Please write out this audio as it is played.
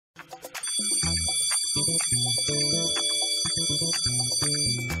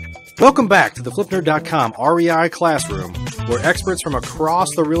Welcome back to the FlipNerd.com REI Classroom, where experts from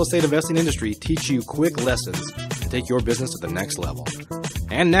across the real estate investing industry teach you quick lessons to take your business to the next level.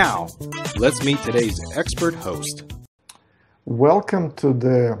 And now, let's meet today's expert host. Welcome to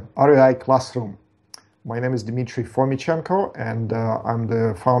the REI Classroom. My name is Dmitriy Fomichenko, and I'm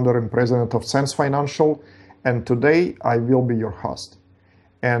the founder and president of Sense Financial, and today I will be your host.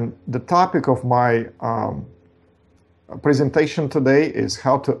 And the topic of my presentation today is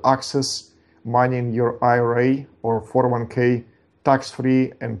how to access money in your IRA or 401k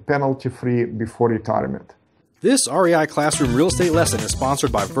tax-free and penalty-free before retirement. This REI Classroom real estate lesson is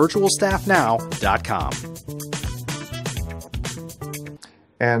sponsored by VirtualStaffNow.com.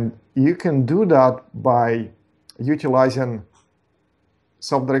 And you can do that by utilizing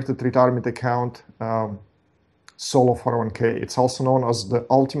self-directed retirement account, solo 401k. It's also known as the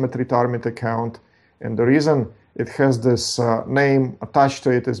ultimate retirement account. And the reason it has this name attached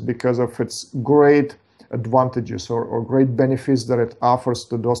to it is because of its great advantages or great benefits that it offers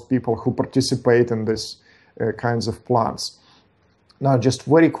to those people who participate in these kinds of plans. Now, just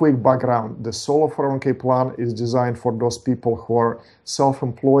very quick background. The solo 401k plan is designed for those people who are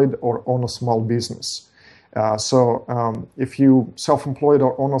self-employed or own a small business. If you self-employed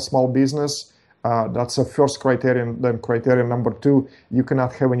or own a small business, that's the first criterion. Then criterion number two, you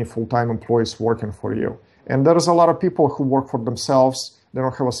cannot have any full-time employees working for you. And there's a lot of people who work for themselves. They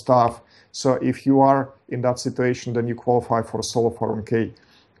don't have a staff. So if you are in that situation, then you qualify for a solo 401k.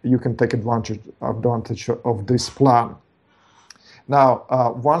 You can take advantage of this plan. Now,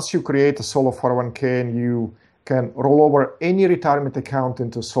 once you create a solo 401k, and you can roll over any retirement account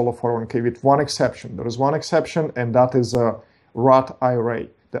into solo 401k with one exception. There is one exception, and that is a Roth IRA.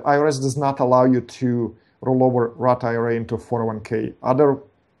 The IRS does not allow you to roll over Roth IRA into 401k.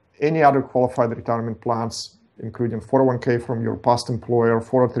 Any other qualified retirement plans, including 401k from your past employer,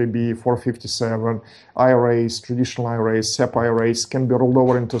 403b, 457, IRAs, traditional IRAs, SEP IRAs, can be rolled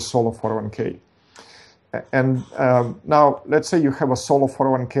over into solo 401k. And now, let's say you have a solo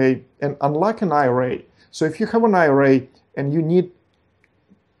 401k, and unlike an IRA, so if you have an IRA and you need,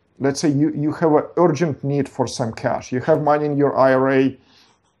 let's say you have an urgent need for some cash, you have money in your IRA,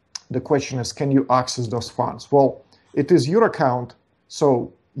 the question is, can you access those funds? Well, it is your account,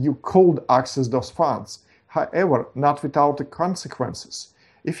 so you could access those funds. However, not without the consequences.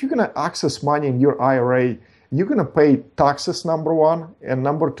 If you're going to access money in your IRA, you're going to pay taxes, number one, and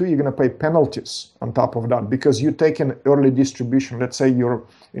number two, you're going to pay penalties on top of that because you take an early distribution. Let's say you're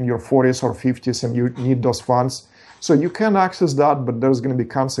in your 40s or 50s and you need those funds. So you can access that, but there's going to be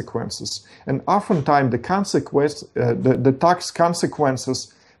consequences. And oftentimes the tax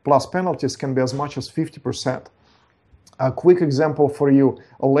consequences plus penalties can be as much as 50%. A quick example for you,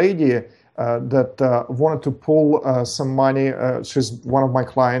 a lady that wanted to pull some money, she's one of my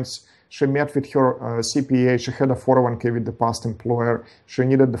clients. She met with her CPA, she had a 401k with the past employer, she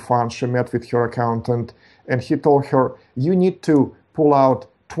needed the funds, she met with her accountant, and he told her, you need to pull out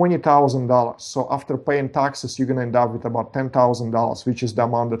 $20,000. So after paying taxes, you're gonna end up with about $10,000, which is the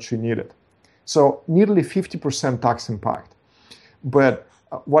amount that she needed. So nearly 50% tax impact. But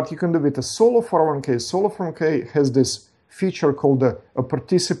what you can do with a solo 401k has this feature called a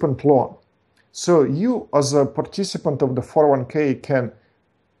participant loan. So you, as a participant of the 401k, can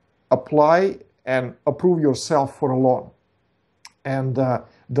apply and approve yourself for a loan. And the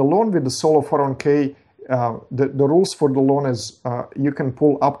loan with the solo 401k, the rules for the loan is you can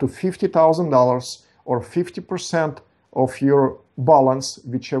pull up to $50,000 or 50% of your balance,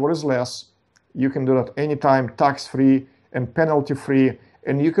 whichever is less. You can do that anytime, tax-free and penalty-free,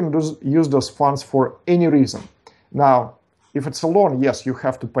 and you can use those funds for any reason. Now, if it's a loan, yes, you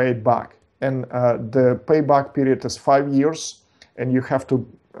have to pay it back. And the payback period is 5 years, and you have to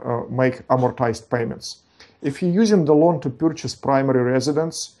make amortized payments. If you're using the loan to purchase primary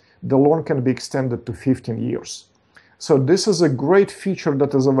residence, the loan can be extended to 15 years. So this is a great feature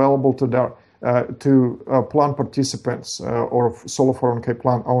that is available to plan participants or solo 401k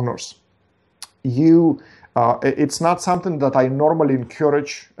plan owners. It's not something that I normally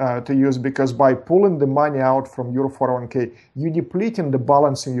encourage to use because by pulling the money out from your 401k, you're depleting the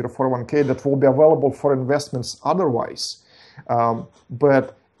balance in your 401k that will be available for investments otherwise.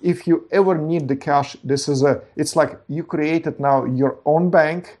 But if you ever need the cash, it's like you created now your own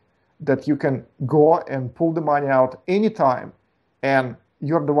bank that you can go and pull the money out anytime, and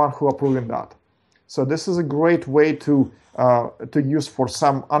you're the one who approving that. So this is a great way to use for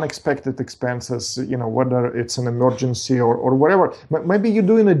some unexpected expenses, whether it's an emergency or whatever. Maybe you're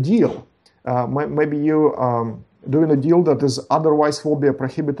doing a deal. Maybe you doing a deal that is otherwise will be a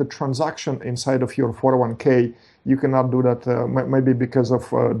prohibited transaction inside of your 401k. You cannot do that, maybe because of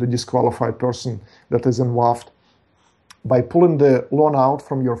the disqualified person that is involved. By pulling the loan out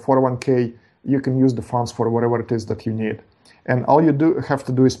from your 401k, you can use the funds for whatever it is that you need. And all you have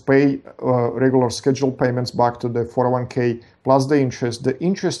to do is pay regular scheduled payments back to the 401k plus the interest. The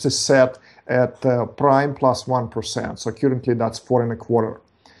interest is set at prime plus 1%. So currently that's 4.25%.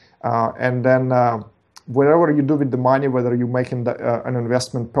 And then whatever you do with the money, whether you're making an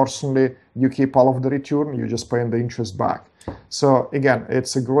investment personally, you keep all of the return, you just pay the interest back. So again,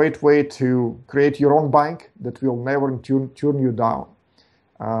 it's a great way to create your own bank that will never turn you down.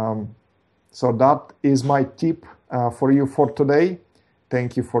 So that is my tip for you for today.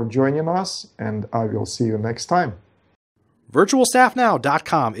 Thank you for joining us, and I will see you next time.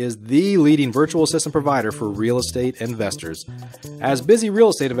 VirtualStaffNow.com is the leading virtual assistant provider for real estate investors. As busy real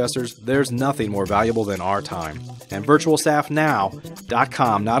estate investors, there's nothing more valuable than our time. And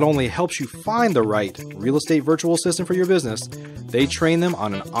VirtualStaffNow.com not only helps you find the right real estate virtual assistant for your business, they train them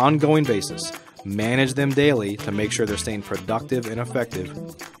on an ongoing basis, manage them daily to make sure they're staying productive and effective.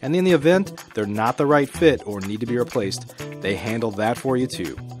 And in the event they're not the right fit or need to be replaced, they handle that for you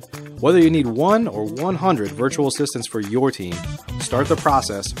too. Whether you need 1 or 100 virtual assistants for your team, start the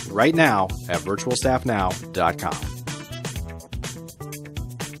process right now at VirtualStaffNow.com.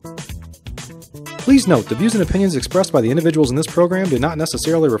 Please note, the views and opinions expressed by the individuals in this program do not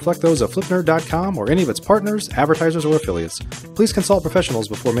necessarily reflect those of FlipNerd.com or any of its partners, advertisers, or affiliates. Please consult professionals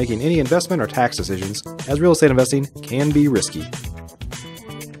before making any investment or tax decisions, as real estate investing can be risky.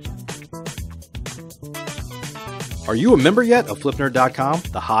 Are you a member yet of FlipNerd.com,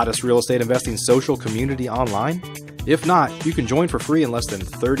 the hottest real estate investing social community online? If not, you can join for free in less than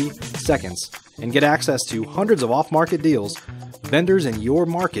 30 seconds and get access to hundreds of off-market deals, vendors in your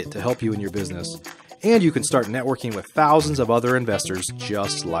market to help you in your business. And you can start networking with thousands of other investors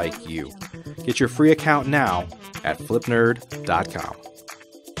just like you. Get your free account now at FlipNerd.com.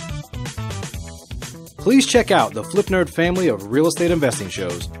 Please check out the FlipNerd family of real estate investing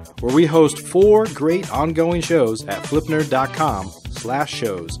shows, where we host 4 great ongoing shows at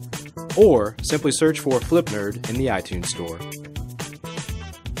FlipNerd.com/shows, or simply search for FlipNerd in the iTunes Store.